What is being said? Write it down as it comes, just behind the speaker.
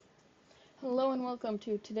Hello and welcome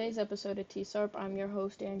to today's episode of T-SARP. I'm your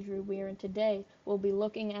host, Andrew Weir, and today we'll be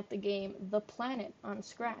looking at the game The Planet on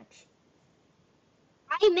Scratch.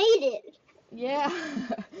 I made it. Yeah.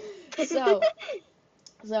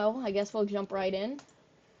 so, I guess we'll jump right in.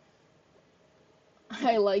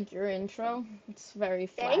 I like your intro. It's very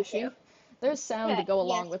Thank flashy. you. There's sound to Okay, go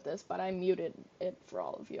along yes. with this, but I muted it for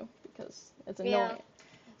all of you because it's Yeah. annoying.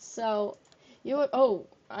 So,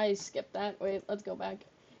 I skipped that. Wait, let's go back.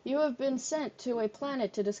 You have been sent to a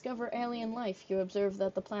planet to discover alien life. You observe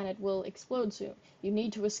that the planet will explode soon. You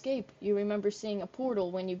need to escape. You remember seeing a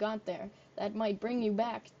portal when you got there. That might bring you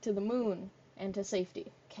back to the moon and to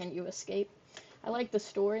safety. Can you escape? I like the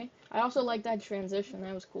story. I also like that transition.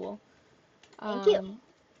 That was cool. Thank you. Um,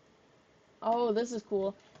 oh, this is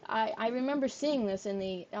cool. I remember seeing this in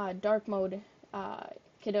the dark mode uh,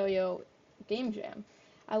 Kidoyo game jam.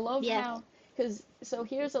 I love Yes. how, so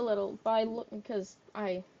here's a little, because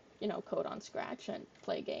I, code on Scratch and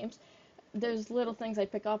play games, there's little things I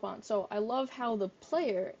pick up on. So I love how the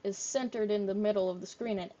player is centered in the middle of the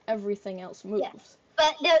screen and everything else Yes. moves.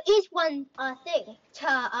 But there is one thing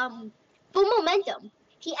to for momentum.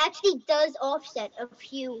 He actually does offset a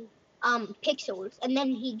few pixels and then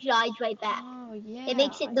he glides right back. Oh, It yeah,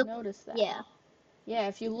 makes it I look noticed that. yeah. Yeah,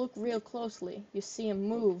 if you look real closely, you see him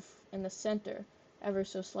move in the center ever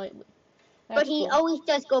so slightly. But That's he cool. always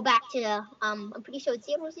does go back to the I'm pretty sure it's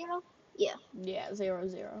 0, 0. Yeah. Yeah, 0,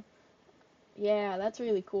 0. Yeah, that's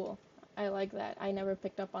really cool. I like that. I never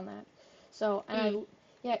picked up on that. So, Mm.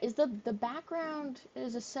 yeah, is the background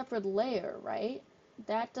is a separate layer, right?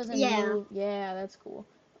 That doesn't Yeah. move. Yeah, that's cool.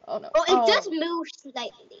 Oh no. Well, it does Oh, move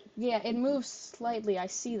slightly. yeah, it moves slightly. I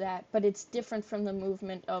see that, but it's different from the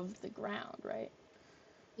movement of the ground, right?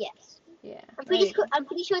 Yes. Yeah. I'm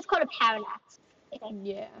pretty sure it's called a parallax. Okay.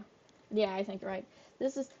 Yeah. Yeah, I think you're right.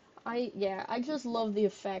 This is I just love the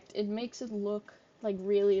effect. It makes it look like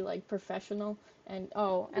really like professional and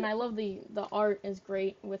I love the art is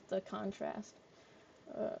great with the contrast.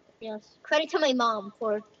 Uh, Yes. Credit to my mom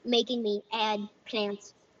for making me add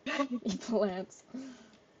plants. plants.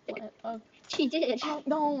 Plant. She did.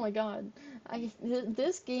 Oh my God.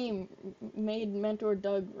 This game made Mentor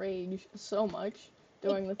Doug rage so much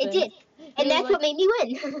during the It thing. did. He And was that's like, what made me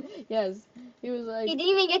win. yes. He was He like, didn't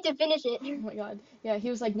even get to finish it. oh my God. Yeah, he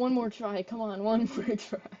was like, one more try. Come on, one more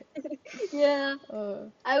try. Yeah. Uh,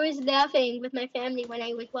 I was laughing with my family when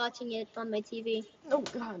I was watching it on my TV. Oh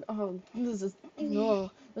God! This is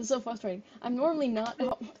so frustrating. I'm normally not.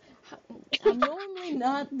 I'm normally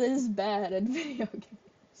not this bad at video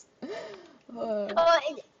games. Uh,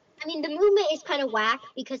 I mean, the movement is kind of whack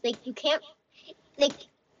because like you can't like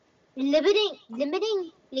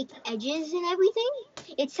limiting like edges and everything.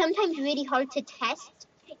 It's sometimes really hard to test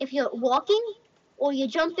if you're walking or you're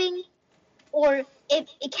jumping or if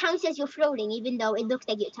it counts as you're floating, even though it looks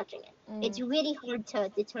like you're touching it. It's mm, really hard to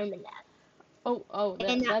determine that.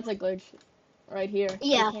 And that's a glitch right here. You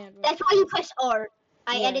yeah, can't. that's why you press R.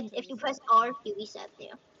 I Yeah, added to if you reset. press R, you reset.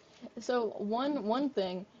 Yeah. So one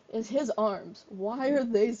thing is his arms. Why are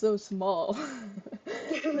they so small?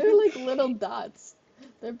 They're like little dots.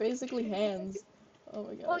 They're basically hands. Oh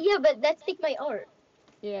my Well, God. yeah, but that's like my art.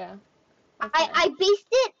 Yeah. I Okay. I based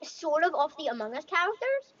it sort of off the Among Us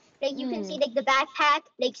characters. Like you can see Hmm. like the backpack,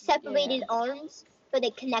 like Yeah. separated arms, but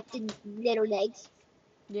like connected little legs,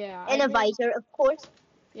 Yeah. I and a think. visor, of course.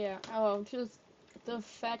 Yeah, oh, just the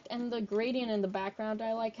effect and the gradient in the background.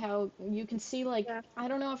 I like how you can see, like, Yeah. I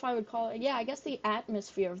don't know if I would call it, yeah, I guess the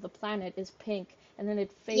atmosphere of the planet is pink, and then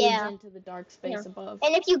it fades Yeah. into the dark Yeah. space above.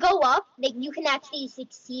 And if you go up, like you can actually like,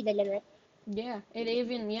 see the limit. Yeah,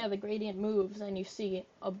 yeah, the gradient moves, and you see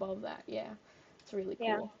above that. Yeah, it's really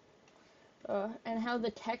Yeah. cool. And how the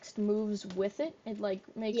text moves with it, it, like,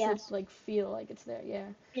 makes it, Yes. like, feel like it's there. Yeah.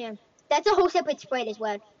 Yeah. That's a whole separate spread as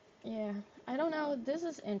well. Yeah, I don't know. This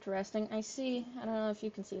is interesting. I don't know if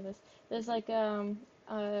you can see this. There's like a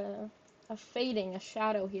a fading, a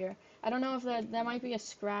shadow here. I don't know if that might be a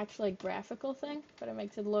scratch like graphical thing, but it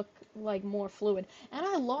makes it look like more fluid. And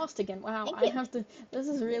I lost again. Wow, Thank I you. have to. This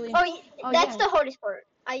is really. Oh, Oh that's yeah, the hardest part.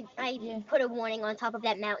 I yeah, put a warning on top of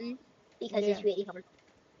that mountain because yeah, it's really hard.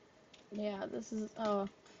 yeah. This is. Oh,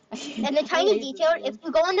 I And the I tiny hate this detail, if game.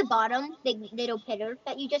 you go on the bottom, the little pillar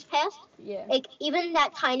that you just passed, Yeah, like even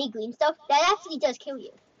that tiny green stuff, that actually does kill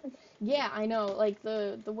you. yeah. I know. Like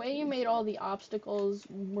the way you made all the obstacles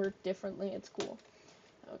work differently. It's cool.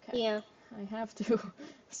 Okay, Yeah. I have to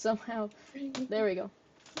somehow. There we go.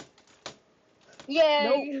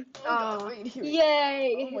 Nope. Yay! Oh God, wait, here we go.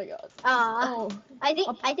 Oh Yay! my God. Ah, Oh,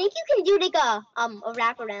 up. I think you can do like a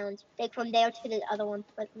wraparound like from there to the other one,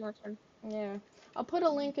 but I'm not sure. Yeah. I'll put a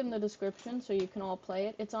link in the description so you can all play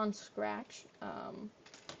it. It's on Scratch.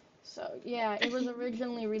 So yeah, it was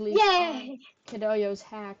originally released on Yay! Kidoyo's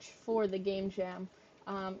Hatch for the Game Jam.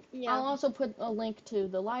 I'll Yeah. also put a link to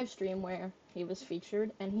the live stream where he was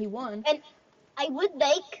featured and he won. And I would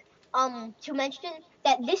like to mention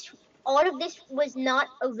that all of this was not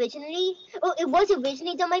originally, well, it was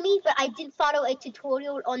originally done by me, but I did follow a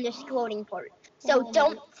tutorial on the scrolling part. So Oh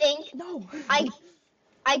don't think no.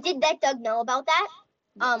 I did let Doug know about that.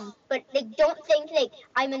 Yes. But like don't think like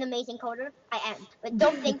I'm an amazing coder. I am, but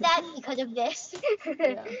don't think that because of this.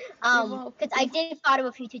 Yeah. Because I did follow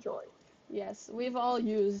a few tutorials. Yes, we've all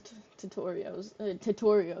used tutorials.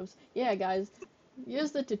 Tutorials. Yeah, guys,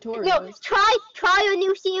 use the No, tutorials. try a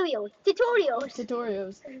new cereal. Tutorials.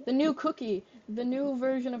 Tutorials. The new cookie. The new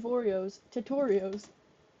version of Oreos. Tutorials.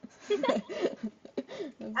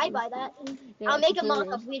 I buy that. Yeah, I'll make a tutorials.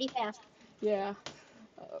 mock-up really fast. Yeah.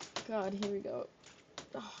 Oh, God, here we go.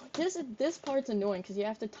 Oh, this part's annoying because you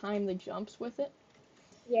have to time the jumps with it.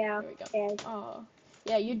 Yeah. There we go. Yeah. Oh,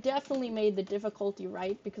 yeah, you definitely made the difficulty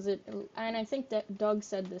right because and I think that Doug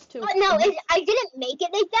said this too. But no, I didn't make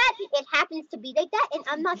it like that. It happens to be like that, and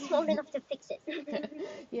I'm not smart enough to fix it.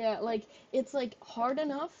 Yeah, like it's like hard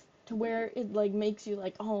enough to where it like makes you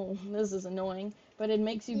like, oh, this is annoying, but it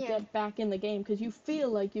makes you get back in the game because you feel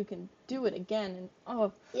like you can do it again, and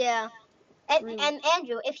oh. Yeah. And, Really. and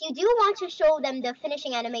Andrew, if you do want to show them the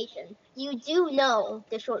finishing animation, you do know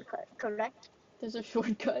the shortcut, correct? There's a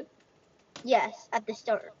shortcut. Yes, at the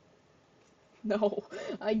start. No,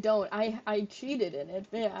 I don't. I cheated in it.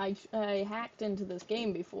 Yeah, I hacked into this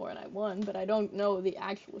game before and I won, but I don't know the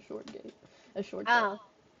actual shortcut. Oh.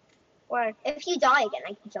 Or if you die again,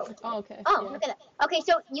 I can show it to you. Oh, okay. Oh, Yeah. look at that. Okay,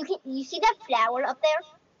 so you see that flower up there?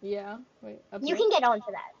 Yeah. Wait. Up You here? can get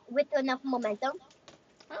onto that with enough momentum.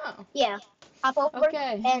 Oh. Yeah. Hop over.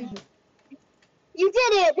 Okay. And you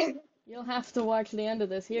did it. You'll have to watch the end of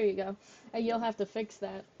this. Here you go. You'll have to fix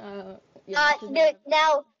that. Now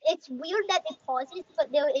it's weird that it pauses,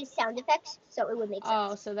 but there is sound effects, so it would make sense.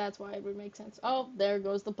 Oh, so that's why it would make sense. Oh, there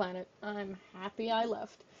goes the planet. I'm happy I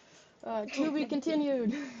left. To be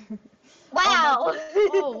continued. Wow.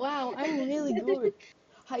 Oh, wow. I'm really good.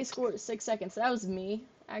 High score 6 seconds. That was me,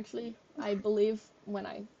 actually, I believe, when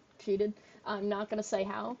I cheated. I'm not going to say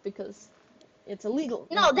how because it's illegal.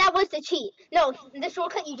 No, that was the cheat. No, the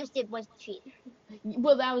shortcut you just did was the cheat.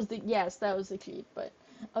 Well, that was the cheat, but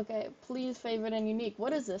okay, please favorite and unique.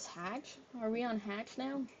 What is this, Hatch? Are we on Hatch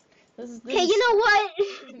now? Hey, you know what?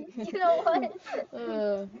 You know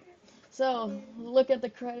what? So, look at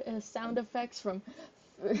the sound effects from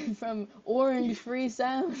Orange Free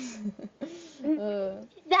Sounds. That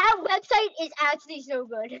website is actually so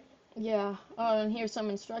good. Yeah, and here's some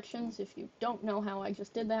instructions if you don't know how I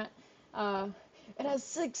just did that. It has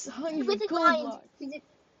 600 code blocks.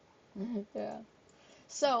 Yeah.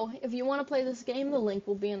 So, if you want to play this game, the link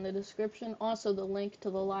will be in the description. Also, the link to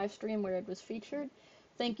the live stream where it was featured.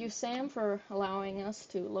 Thank you, Sam, for allowing us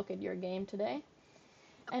to look at your game today.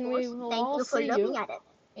 And we will all see you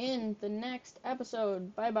in the next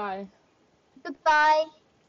episode. Bye-bye. Goodbye.